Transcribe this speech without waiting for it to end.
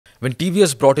When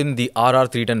TVS brought in the RR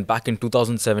 310 back in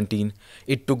 2017,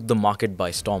 it took the market by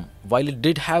storm. While it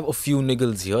did have a few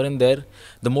niggles here and there,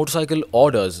 the motorcycle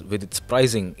orders with its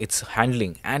pricing, its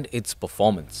handling and its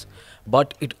performance.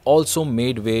 But it also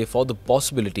made way for the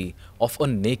possibility of a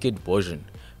naked version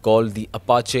called the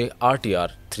Apache RTR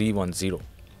 310.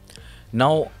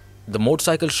 Now, the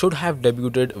motorcycle should have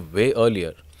debuted way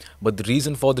earlier, but the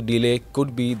reason for the delay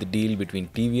could be the deal between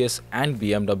TVS and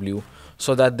BMW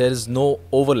so that there is no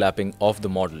overlapping of the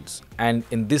models, and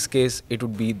in this case it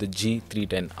would be the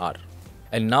G310R.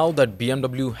 And now that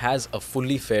BMW has a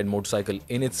fully faired motorcycle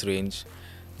in its range,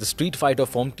 the Street Fighter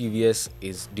from TVS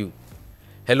is due.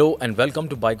 Hello and welcome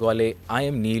to BikeWale. I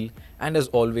am Neil, and as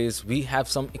always we have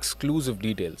some exclusive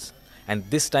details, and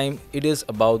this time it is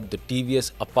about the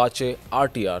TVS Apache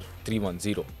RTR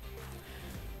 310.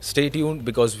 Stay tuned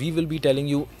because we will be telling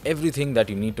you everything that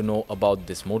you need to know about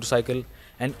this motorcycle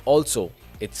and also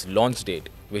its launch date,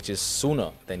 which is sooner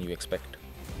than you expect.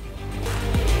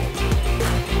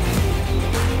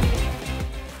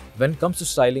 When it comes to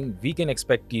styling, we can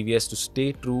expect TVS to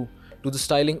stay true to the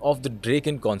styling of the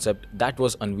Draken concept that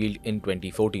was unveiled in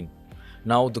 2014.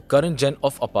 Now, the current gen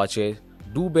of Apache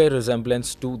do bear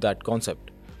resemblance to that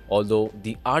concept, although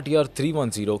the RTR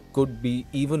 310 could be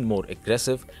even more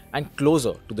aggressive and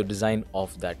closer to the design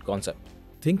of that concept.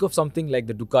 Think of something like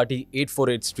the Ducati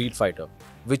 848 Street Fighter,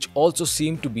 which also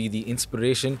seemed to be the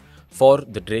inspiration for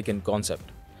the Draken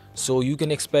concept. So you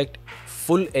can expect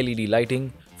full LED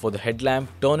lighting for the headlamp,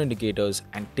 turn indicators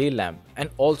and tail lamp, and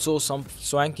also some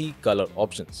swanky color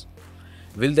options.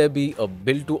 Will there be a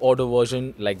build-to-order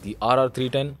version like the RR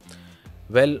 310?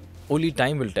 Well, only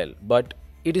time will tell, but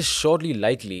it is surely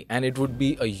likely, and it would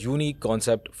be a unique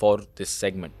concept for this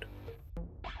segment.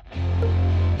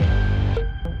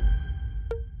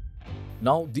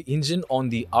 Now, the engine on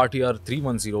the RTR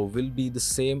 310 will be the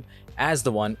same as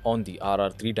the one on the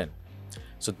RR 310.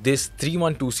 So this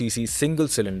 312cc single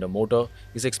cylinder motor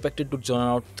is expected to churn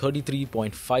out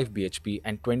 33.5 bhp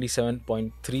and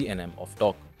 27.3 Nm of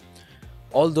torque.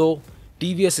 Although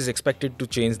TVS is expected to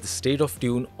change the state of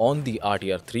tune on the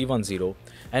RTR 310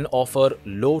 and offer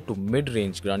low to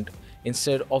mid-range grunt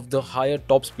instead of the higher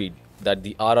top speed that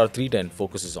the RR 310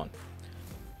 focuses on.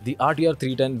 The RTR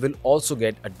 310 will also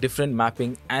get a different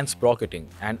mapping and sprocketing,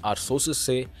 and our sources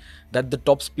say that the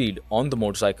top speed on the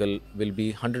motorcycle will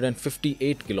be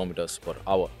 158 km per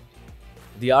hour.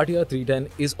 The RTR 310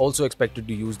 is also expected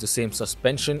to use the same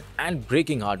suspension and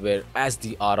braking hardware as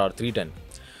the RR 310.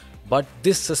 But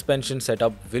this suspension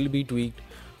setup will be tweaked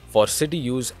for city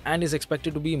use and is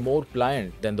expected to be more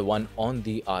pliant than the one on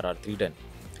the RR 310.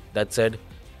 That said,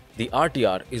 the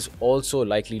RTR is also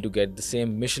likely to get the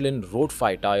same Michelin Road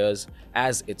 5 tires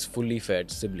as its fully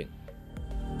faired sibling.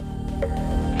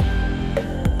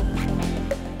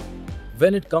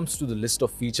 When it comes to the list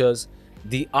of features,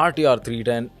 the RTR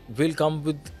 310 will come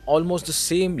with almost the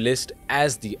same list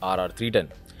as the RR 310,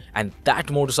 and that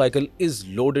motorcycle is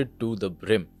loaded to the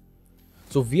brim.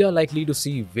 So we are likely to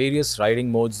see various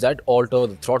riding modes that alter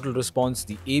the throttle response,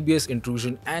 the ABS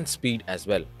intrusion and speed as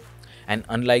well. And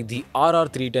unlike the RR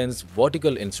 310's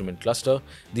vertical instrument cluster,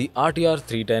 the RTR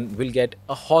 310 will get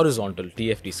a horizontal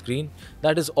TFT screen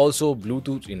that is also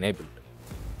Bluetooth enabled.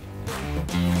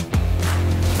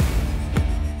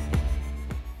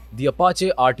 The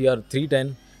Apache RTR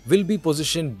 310 will be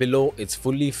positioned below its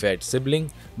fully faired sibling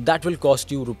that will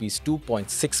cost you Rs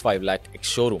 2.65 lakh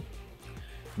ex-showroom.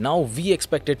 Now we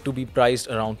expect it to be priced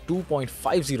around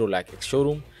 2.50 lakh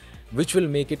ex-showroom, which will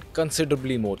make it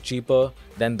considerably more cheaper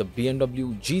than the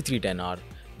BMW G310R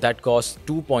that costs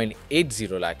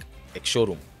 2.80 lakh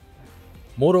ex-showroom.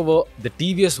 Moreover, the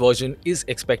TVS version is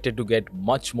expected to get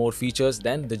much more features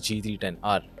than the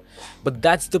G310R. But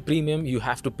that's the premium you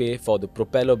have to pay for the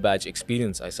propeller badge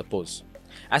experience, I suppose.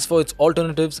 As for its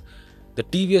alternatives, the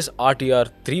TVS RTR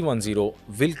 310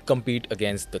 will compete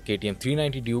against the KTM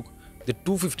 390 Duke, the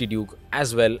 250 Duke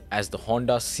as well as the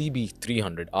Honda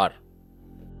CB300R.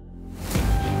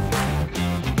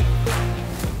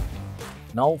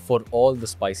 Now for all the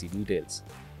spicy details.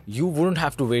 You wouldn't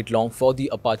have to wait long for the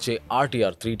Apache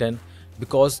RTR 310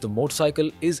 because the motorcycle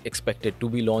is expected to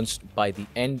be launched by the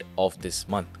end of this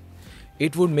month.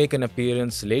 It would make an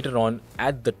appearance later on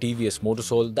at the TVS Motor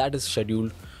Show that is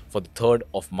scheduled for the 3rd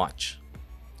of March.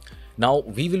 Now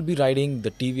we will be riding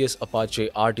the TVS Apache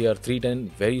RTR 310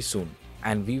 very soon,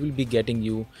 and we will be getting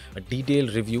you a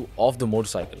detailed review of the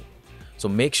motorcycle. So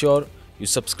make sure you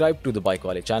subscribe to the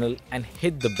BikeWale channel and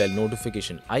hit the bell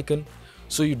notification icon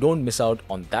so you don't miss out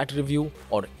on that review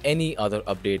or any other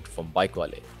update from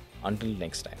BikeWale. Until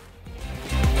next time.